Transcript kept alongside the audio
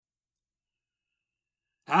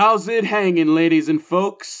How's it hanging, ladies and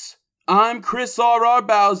folks? I'm Chris R.R.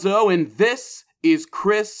 Bauzo, and this is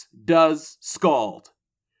Chris Does SKALD.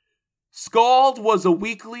 SKALD was a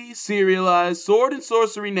weekly, serialized sword and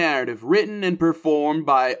sorcery narrative written and performed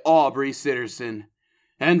by Aubrey Sitterson.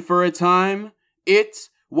 And for a time, it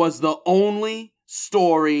was the only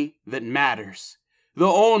story that matters. The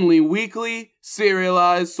only weekly,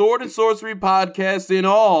 serialized sword and sorcery podcast in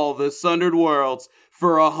all the Sundered Worlds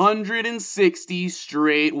for 160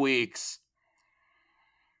 straight weeks.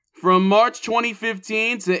 From March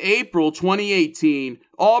 2015 to April 2018,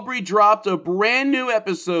 Aubrey dropped a brand new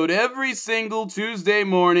episode every single Tuesday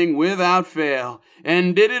morning without fail,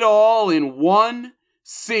 and did it all in one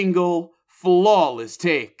single, flawless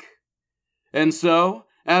take. And so,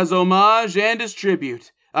 as homage and as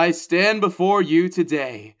tribute, I stand before you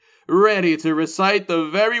today, ready to recite the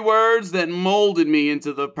very words that molded me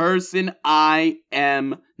into the person I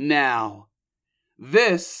am now.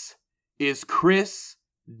 This is Chris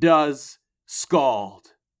Does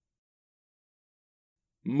SKALD.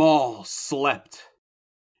 Maul slept.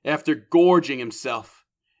 After gorging himself,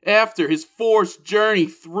 after his forced journey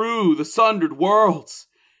through the Sundered Worlds,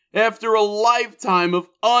 after a lifetime of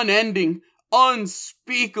unending,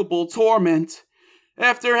 unspeakable torment,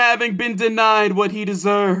 after having been denied what he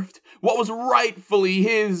deserved, what was rightfully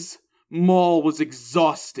his, Maul was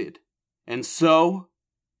exhausted, and so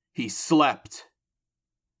he slept.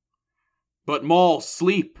 But Maul's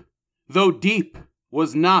sleep, though deep,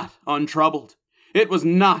 was not untroubled. It was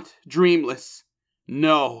not dreamless.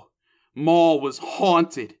 No, Maul was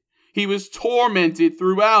haunted. He was tormented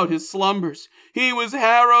throughout his slumbers. He was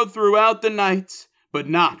harrowed throughout the night, but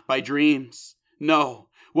not by dreams. No,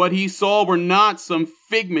 what he saw were not some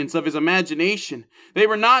figments of his imagination. They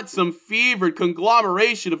were not some fevered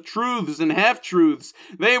conglomeration of truths and half-truths.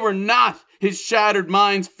 They were not his shattered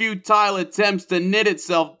mind's futile attempts to knit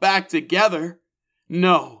itself back together.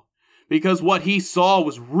 No, because what he saw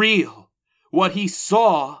was real. What he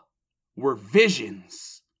saw were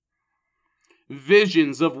visions.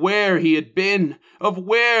 Visions of where he had been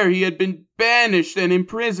banished and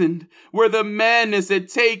imprisoned, where the madness had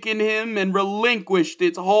taken him and relinquished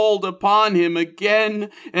its hold upon him again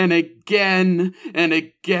and again and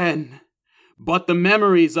again. But the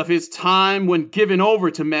memories of his time when given over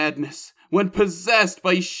to madness, when possessed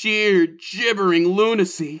by sheer gibbering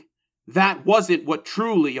lunacy, that wasn't what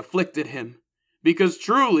truly afflicted him, because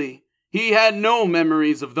truly he had no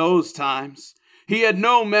memories of those times. He had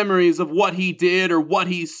no memories of what he did or what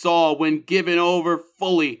he saw when given over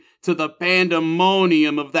fully to the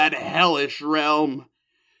pandemonium of that hellish realm.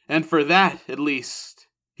 And for that, at least,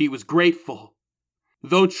 he was grateful.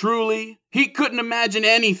 Though truly, he couldn't imagine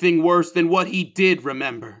anything worse than what he did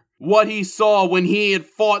remember. What he saw when he had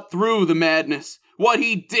fought through the madness. What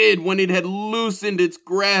he did when it had loosened its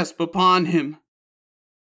grasp upon him.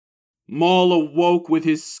 Maul awoke with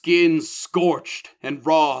his skin scorched and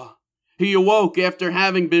raw. He awoke after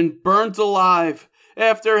having been burnt alive,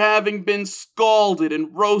 after having been scalded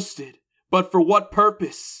and roasted. But for what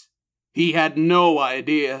purpose? He had no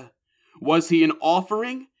idea. Was he an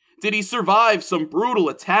offering? Did he survive some brutal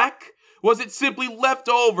attack? Was it simply left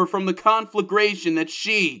over from the conflagration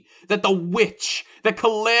that the witch, that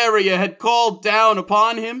Caleria had called down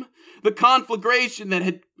upon him? The conflagration that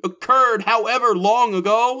had occurred however long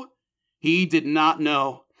ago? He did not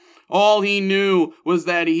know. All he knew was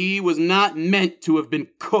that he was not meant to have been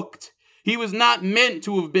cooked. He was not meant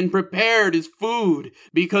to have been prepared as food,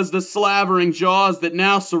 because the slavering jaws that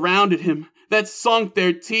now surrounded him, that sunk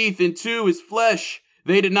their teeth into his flesh,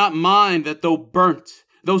 they did not mind that though burnt,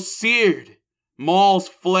 though seared, Maul's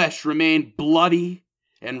flesh remained bloody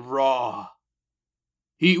and raw.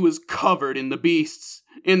 He was covered in the beasts,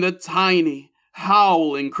 in the tiny,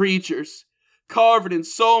 howling creatures, carved in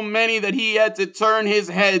so many that he had to turn his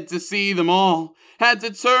head to see them all, had to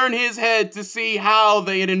turn his head to see how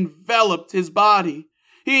they had enveloped his body.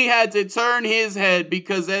 He had to turn his head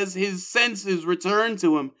because as his senses returned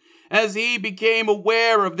to him, as he became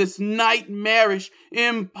aware of this nightmarish,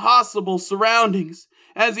 impossible surroundings,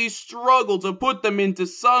 as he struggled to put them into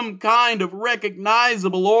some kind of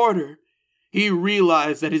recognizable order, he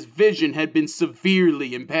realized that his vision had been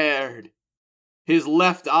severely impaired. His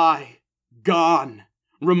left eye, gone,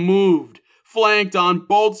 removed, flanked on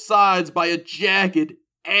both sides by a jagged,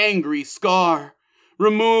 angry scar,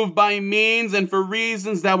 removed by means and for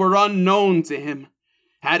reasons that were unknown to him.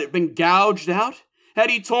 Had it been gouged out? Had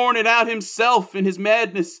he torn it out himself in his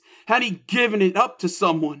madness? Had he given it up to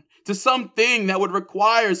someone, to something that would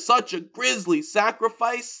require such a grisly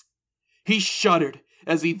sacrifice? He shuddered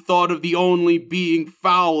as he thought of the only being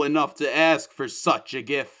foul enough to ask for such a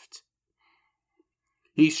gift.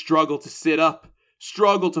 He struggled to sit up,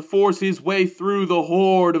 struggled to force his way through the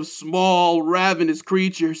horde of small, ravenous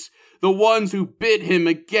creatures, the ones who bit him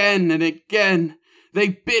again and again. They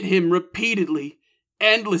bit him repeatedly,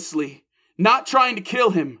 endlessly, not trying to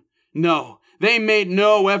kill him. No, they made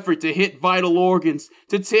no effort to hit vital organs,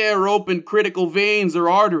 to tear open critical veins or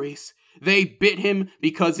arteries. They bit him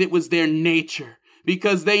because it was their nature,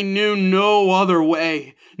 because they knew no other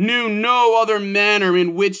way, knew no other manner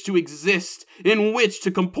in which to exist, in which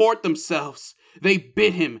to comport themselves. They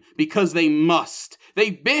bit him because they must. They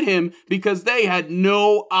bit him because they had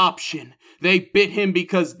no option. They bit him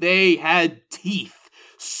because they had teeth.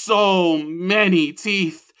 So many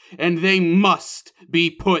teeth, and they must be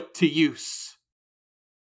put to use.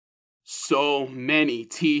 So many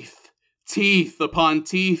teeth, teeth upon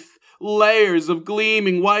teeth, layers of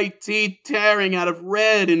gleaming white teeth tearing out of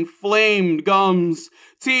red inflamed gums,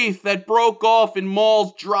 teeth that broke off in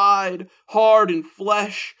Maul's dried, hardened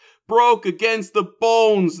flesh, broke against the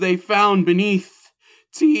bones they found beneath.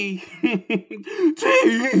 Teeth,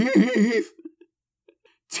 teeth,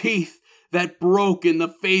 teeth that broke in the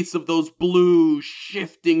face of those blue,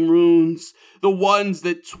 shifting runes, the ones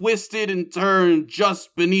that twisted and turned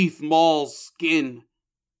just beneath Maul's skin.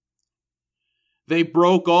 They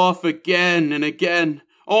broke off again and again,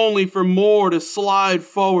 only for more to slide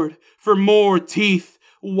forward, for more teeth,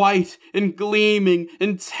 white and gleaming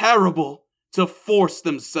and terrible, to force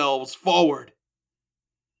themselves forward.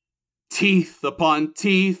 Teeth upon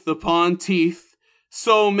teeth upon teeth,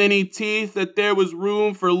 so many teeth that there was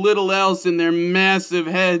room for little else in their massive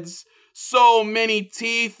heads, so many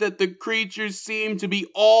teeth that the creatures seemed to be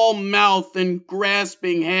all mouth and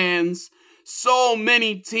grasping hands, so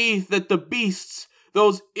many teeth that the beasts,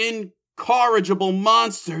 those incorrigible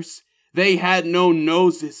monsters, they had no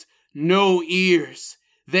noses, no ears,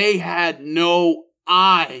 they had no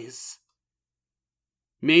eyes.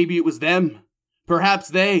 Maybe it was them. Perhaps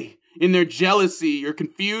they, in their jealousy or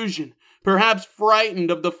confusion, perhaps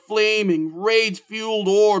frightened of the flaming, rage-fueled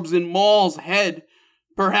orbs in Maul's head,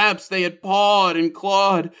 perhaps they had pawed and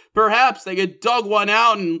clawed, perhaps they had dug one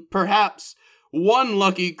out, and perhaps one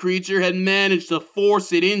lucky creature had managed to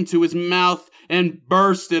force it into his mouth and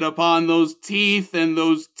burst it upon those teeth and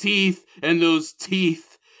those teeth and those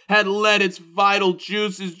teeth, had let its vital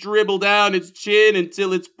juices dribble down its chin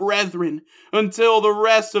until its brethren, until the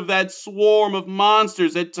rest of that swarm of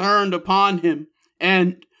monsters had turned upon him,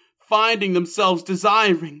 and, finding themselves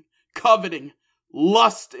desiring, coveting,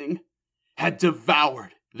 lusting, had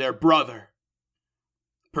devoured their brother.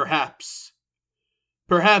 Perhaps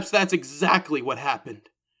that's exactly what happened.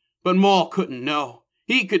 But Maul couldn't know.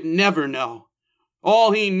 He could never know.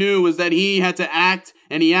 All he knew was that he had to act,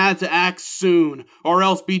 and he had to act soon, or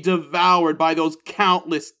else be devoured by those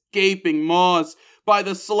countless gaping maws, by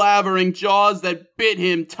the slavering jaws that bit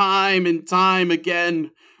him time and time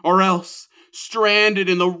again, or else, stranded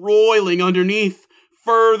in the roiling underneath,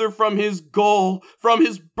 further from his goal, from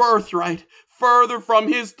his birthright, further from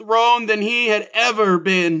his throne than he had ever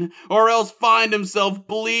been, or else find himself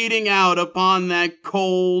bleeding out upon that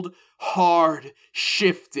cold, hard,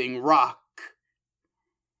 shifting rock.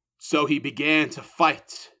 So he began to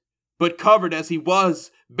fight, but covered as he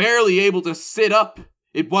was, barely able to sit up,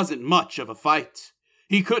 it wasn't much of a fight.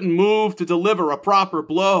 He couldn't move to deliver a proper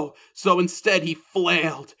blow, so instead he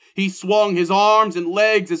flailed. He swung his arms and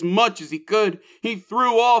legs as much as he could. He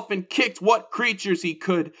threw off and kicked what creatures he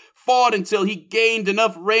could, fought until he gained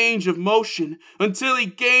enough range of motion, until he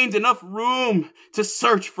gained enough room to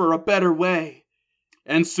search for a better way.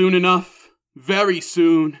 And soon enough, very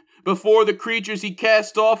soon, before the creatures he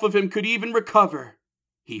cast off of him could even recover,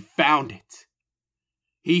 he found it.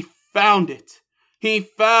 He found it. He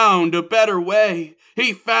found a better way.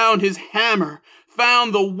 He found his hammer,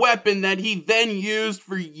 found the weapon that he then used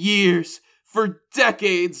for years, for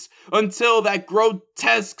decades, until that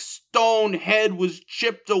grotesque stone head was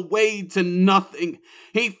chipped away to nothing.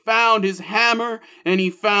 He found his hammer, and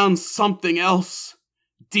he found something else.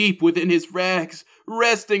 Deep within his rags,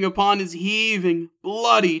 resting upon his heaving,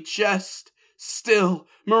 bloody chest, still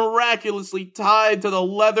miraculously tied to the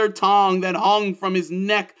leather tongue that hung from his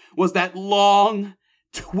neck, was that long,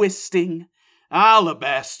 twisting,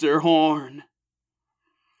 alabaster horn.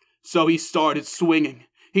 So he started swinging,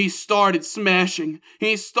 he started smashing,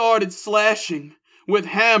 he started slashing. With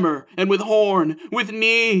hammer and with horn, with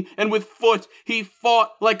knee and with foot, he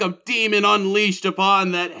fought like a demon unleashed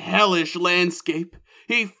upon that hellish landscape.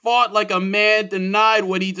 He fought like a man denied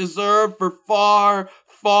what he deserved for far,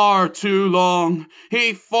 far too long.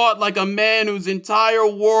 He fought like a man whose entire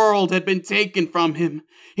world had been taken from him.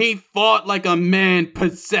 He fought like a man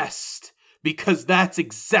possessed, because that's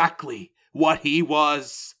exactly what he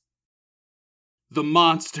was. The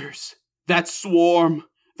monsters, that swarm,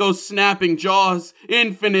 those snapping jaws,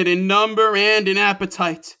 infinite in number and in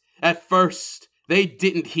appetite. At first, they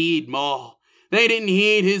didn't heed Maul. They didn't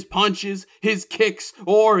heed his punches, his kicks,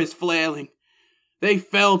 or his flailing. They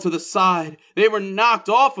fell to the side. They were knocked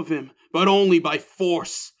off of him, but only by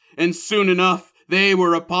force. And soon enough, they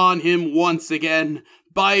were upon him once again,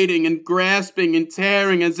 biting and grasping and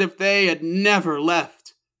tearing as if they had never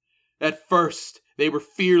left. At first, they were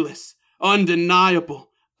fearless, undeniable,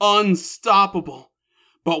 unstoppable.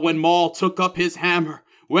 But when Maul took up his hammer,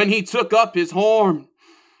 when he took up his horn,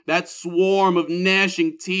 that swarm of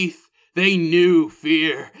gnashing teeth, they knew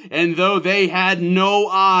fear, and though they had no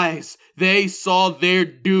eyes, they saw their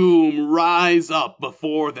doom rise up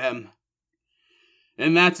before them.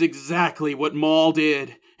 And that's exactly what Maul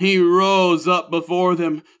did. He rose up before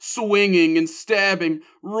them, swinging and stabbing,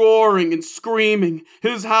 roaring and screaming,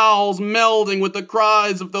 his howls melding with the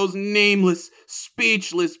cries of those nameless,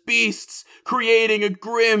 speechless beasts, creating a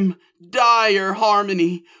grim, dire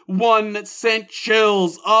harmony, one that sent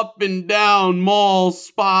chills up and down Maul's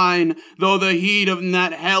spine, though the heat of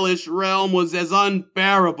that hellish realm was as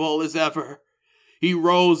unbearable as ever. He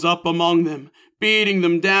rose up among them, beating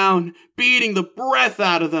them down, beating the breath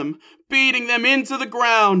out of them, beating them into the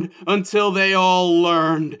ground, until they all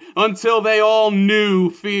learned, until they all knew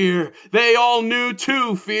fear. They all knew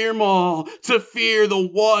to fear Maul, to fear the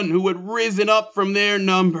one who had risen up from their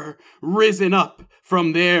number, risen up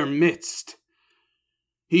from their midst.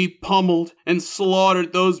 He pummeled and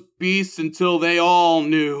slaughtered those beasts until they all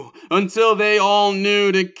knew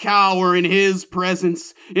to cower in his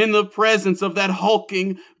presence, in the presence of that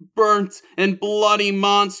hulking, burnt, and bloody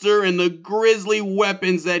monster and the grisly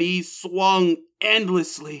weapons that he swung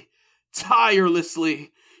endlessly,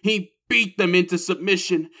 tirelessly. He beat them into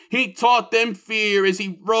submission. He taught them fear as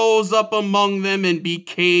he rose up among them and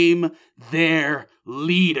became their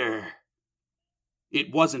leader.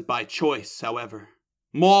 It wasn't by choice, however.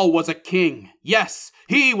 Maul was a king. Yes,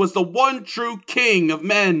 he was the one true king of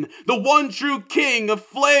men, the one true king of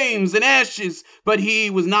flames and ashes, but he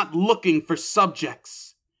was not looking for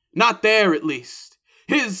subjects. Not there, at least.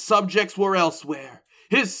 His subjects were elsewhere.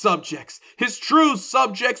 His true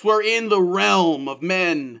subjects were in the realm of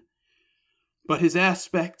men. But his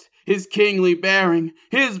aspect, his kingly bearing,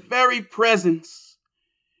 his very presence,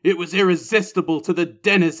 it was irresistible to the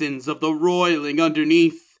denizens of the Roiling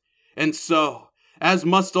underneath. And so, as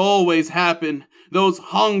must always happen, those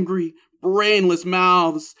hungry, brainless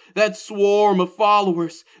mouths, that swarm of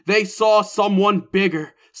followers, they saw someone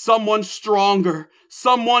bigger, someone stronger,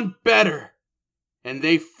 someone better, and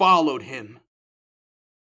they followed him.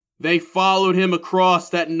 They followed him across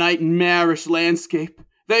that nightmarish landscape.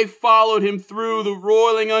 They followed him through the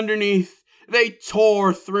Roiling underneath. They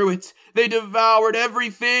tore through it. They devoured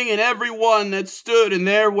everything and everyone that stood in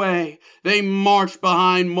their way. They marched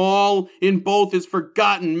behind Maul in both his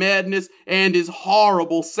forgotten madness and his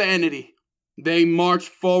horrible sanity. They marched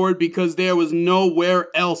forward because there was nowhere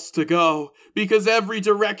else to go, because every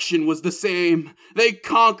direction was the same. They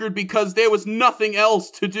conquered because there was nothing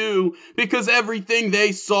else to do, because everything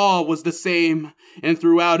they saw was the same. And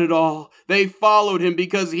throughout it all, they followed him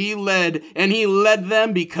because he led, and he led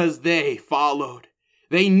them because they followed.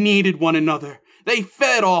 They needed one another. They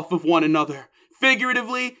fed off of one another,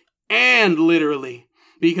 figuratively and literally.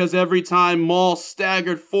 Because every time Maul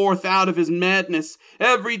staggered forth out of his madness,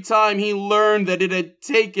 every time he learned that it had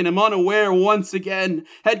taken him unaware once again,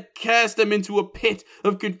 had cast him into a pit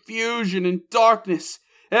of confusion and darkness,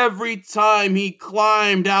 every time he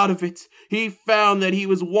climbed out of it, he found that he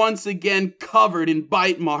was once again covered in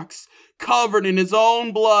bite marks, covered in his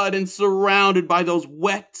own blood and surrounded by those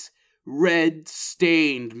wet,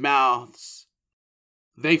 red-stained mouths.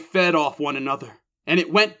 They fed off one another. And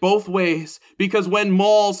it went both ways, because when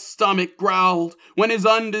Maul's stomach growled, when his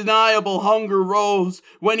undeniable hunger rose,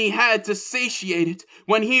 when he had to satiate it,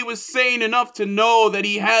 when he was sane enough to know that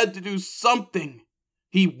he had to do something,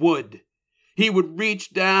 he would. He would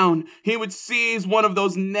reach down, he would seize one of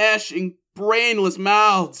those gnashing, brainless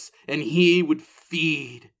mouths, and he would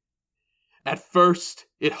feed. At first,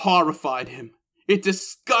 it horrified him. It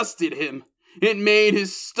disgusted him. It made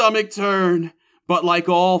his stomach turn. But like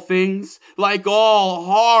all things, like all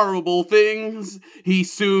horrible things, he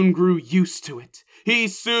soon grew used to it. He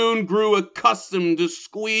soon grew accustomed to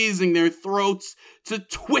squeezing their throats, to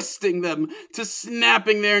twisting them, to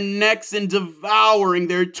snapping their necks and devouring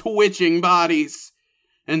their twitching bodies.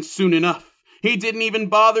 And soon enough, he didn't even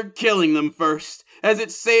bother killing them first. as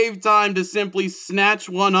it saved time to simply snatch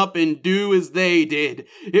one up and do as they did.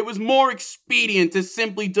 It was more expedient to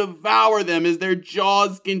simply devour them as their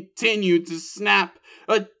jaws continued to snap,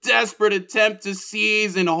 a desperate attempt to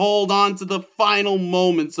seize and hold on to the final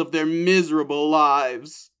moments of their miserable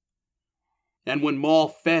lives. And when Maul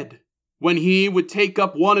fed, when he would take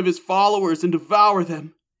up one of his followers and devour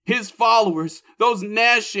them, his followers, those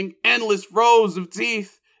gnashing endless rows of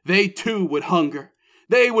teeth, they too would hunger.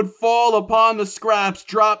 They would fall upon the scraps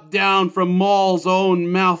dropped down from Maul's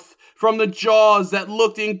own mouth, from the jaws that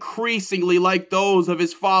looked increasingly like those of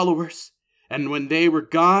his followers. And when they were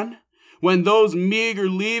gone, when those meager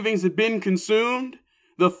leavings had been consumed,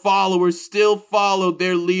 the followers still followed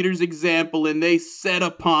their leader's example, and they set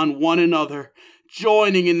upon one another,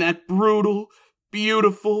 joining in that brutal,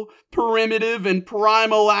 beautiful, primitive, and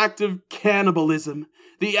primal act of cannibalism,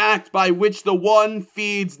 the act by which the one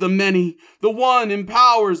feeds the many, the one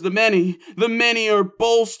empowers the many are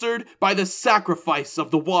bolstered by the sacrifice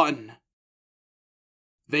of the one.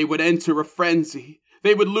 They would enter a frenzy.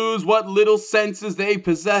 They would lose what little senses they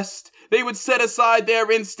possessed. They would set aside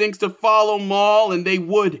their instincts to follow Maul, and they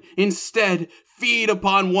would, instead, feed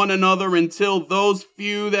upon one another until those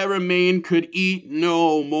few that remained could eat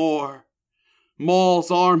no more. Maul's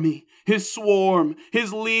army, his swarm,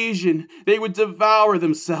 his legion, they would devour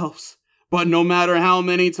themselves. But no matter how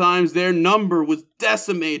many times their number was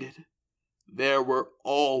decimated, there were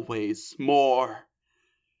always more.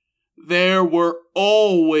 There were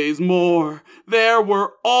always more. There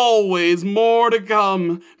were always more to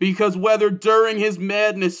come, because whether during his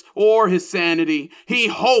madness or his sanity, he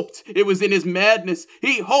hoped it was in his madness.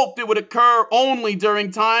 He hoped it would occur only during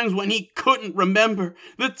times when he couldn't remember,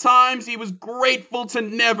 the times he was grateful to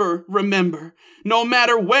never remember. No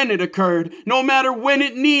matter when it occurred, no matter when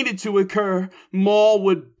it needed to occur, Maul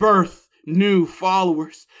would birth new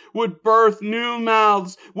followers, would birth new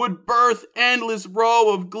mouths, would birth endless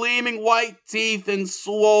row of gleaming white teeth and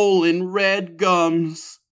swollen red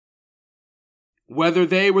gums. Whether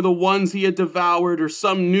they were the ones he had devoured or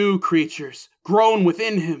some new creatures grown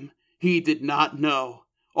within him, he did not know.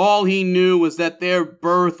 All he knew was that their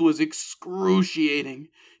birth was excruciating.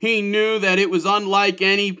 He knew that it was unlike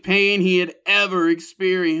any pain he had ever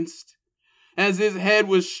experienced. As his head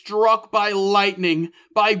was struck by lightning,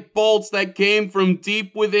 by bolts that came from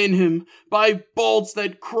deep within him, by bolts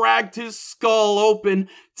that cracked his skull open,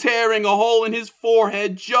 tearing a hole in his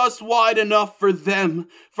forehead just wide enough for them,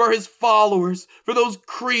 for his followers, for those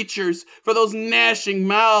creatures, for those gnashing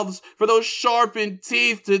mouths, for those sharpened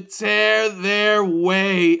teeth to tear their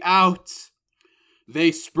way out.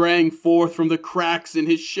 They sprang forth from the cracks in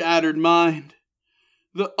his shattered mind.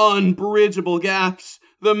 The unbridgeable gaps,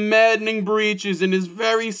 the maddening breaches in his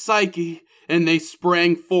very psyche, and they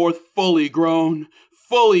sprang forth fully grown,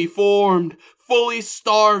 fully formed, fully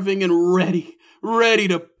starving and ready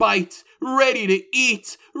to bite, ready to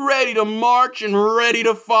eat, ready to march, and ready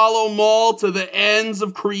to follow Maul to the ends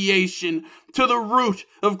of creation, to the root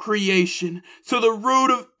of creation, to the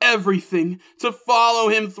root of everything, to follow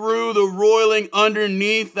him through the roiling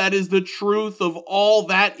underneath that is the truth of all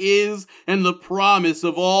that is and the promise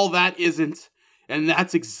of all that isn't. And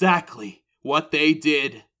that's exactly what they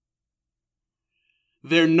did.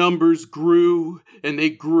 Their numbers grew, and they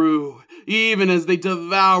grew, even as they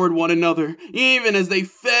devoured one another, even as they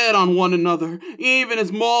fed on one another, even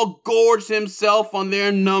as Maul gorged himself on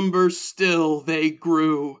their numbers, still they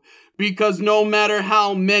grew. Because no matter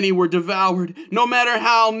how many were devoured, no matter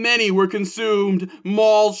how many were consumed,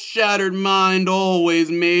 Maul's shattered mind always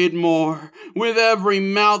made more. With every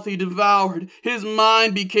mouth he devoured, his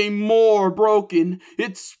mind became more broken.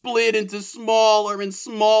 It split into smaller and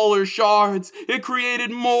smaller shards. It created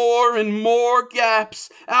more and more gaps,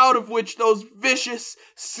 out of which those vicious,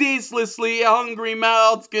 ceaselessly hungry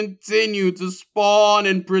mouths continued to spawn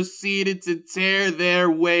and proceeded to tear their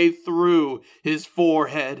way through his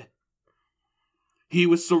forehead. He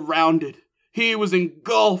was surrounded. He was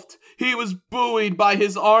engulfed. He was buoyed by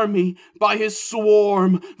his army, by his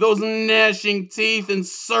swarm. Those gnashing teeth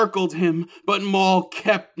encircled him, but Maul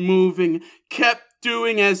kept moving, kept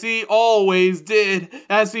doing as he always did,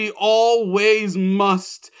 as he always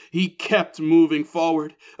must. He kept moving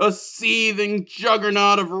forward, a seething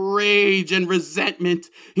juggernaut of rage and resentment.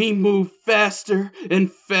 He moved faster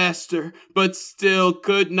and faster, but still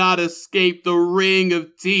could not escape the ring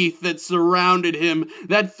of teeth that surrounded him,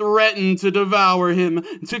 that threatened to devour him,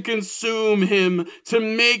 to consume him, to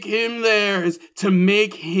make him theirs, to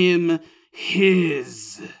make him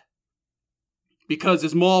his. Because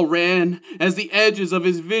as Maul ran, as the edges of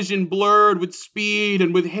his vision blurred with speed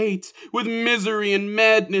and with hate, with misery and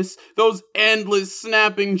madness, those endless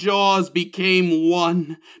snapping jaws became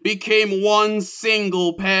one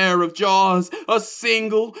single pair of jaws, a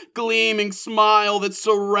single gleaming smile that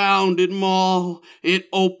surrounded Maul. It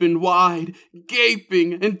opened wide,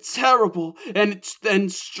 gaping and terrible, and it then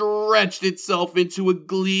stretched itself into a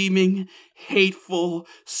gleaming, hateful,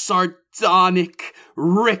 sardonic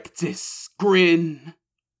rictus grin.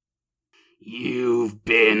 "You've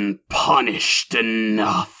been punished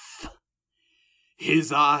enough."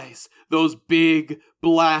 His eyes, those big,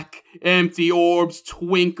 black, empty orbs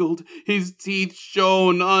twinkled. His teeth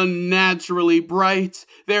shone unnaturally bright,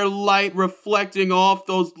 their light reflecting off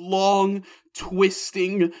those long,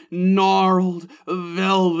 twisting, gnarled,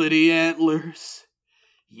 velvety antlers.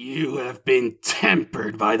 "You have been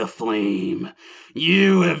tempered by the flame.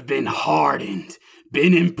 You have been hardened,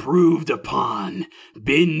 been improved upon,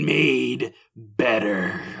 been made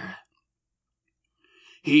better."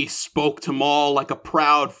 He spoke to Maul like a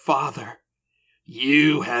proud father.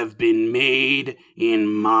 "You have been made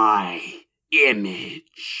in my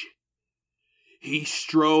image." He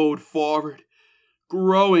strode forward,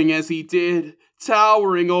 growing as he did,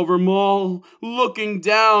 towering over Maul, looking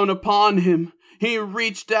down upon him. He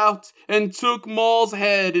reached out and took Maul's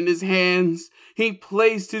head in his hands. He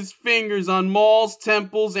placed his fingers on Maul's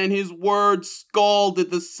temples, and his words scalded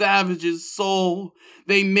the savage's soul.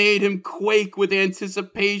 They made him quake with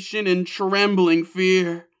anticipation and trembling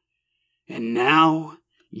fear. "And now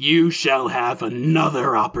you shall have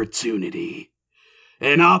another opportunity.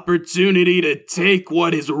 An opportunity to take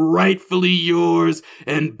what is rightfully yours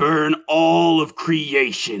and burn all of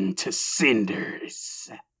creation to cinders."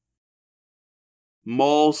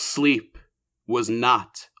 Maul's sleep was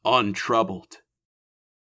not untroubled.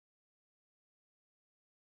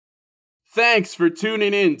 Thanks for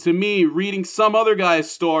tuning in to me reading some other guy's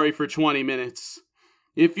story for 20 minutes.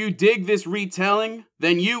 If you dig this retelling,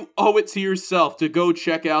 then you owe it to yourself to go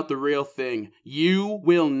check out the real thing. You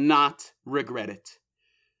will not regret it.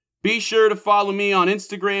 Be sure to follow me on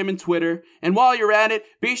Instagram and Twitter, and while you're at it,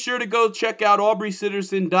 be sure to go check out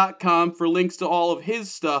AubreySitterson.com for links to all of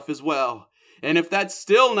his stuff as well. And if that's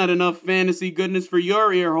still not enough fantasy goodness for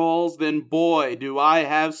your ear holes, then boy, do I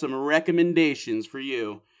have some recommendations for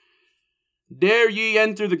you. Dare Ye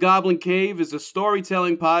Enter the Goblin Cave is a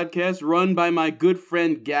storytelling podcast run by my good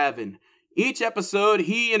friend Gavin. Each episode,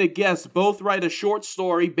 he and a guest both write a short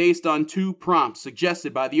story based on 2 prompts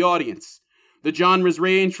suggested by the audience. The genres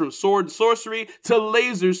range from sword and sorcery to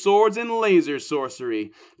laser swords and laser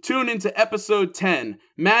sorcery. Tune into episode 10,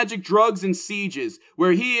 Magic, Drugs, and Sieges,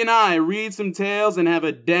 where he and I read some tales and have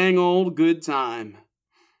a dang old good time.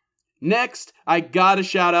 Next, I gotta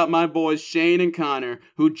shout out my boys Shane and Connor,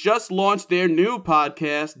 who just launched their new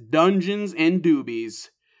podcast, Dungeons and Doobies.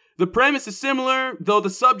 The premise is similar, though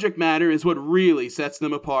the subject matter is what really sets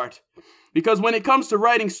them apart. Because when it comes to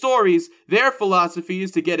writing stories, their philosophy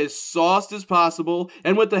is to get as sauced as possible,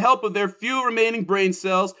 and with the help of their few remaining brain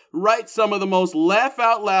cells, write some of the most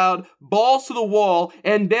laugh-out-loud, balls-to-the-wall,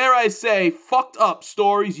 and dare I say, fucked up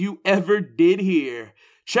stories you ever did hear.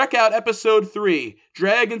 Check out episode 3,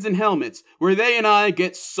 Dragons and Helmets, where they and I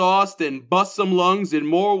get sauced and bust some lungs in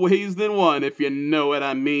more ways than one, if you know what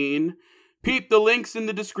I mean. Peep the links in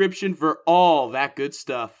the description for all that good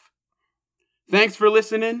stuff. Thanks for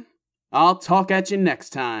listening. I'll talk at you next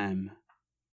time.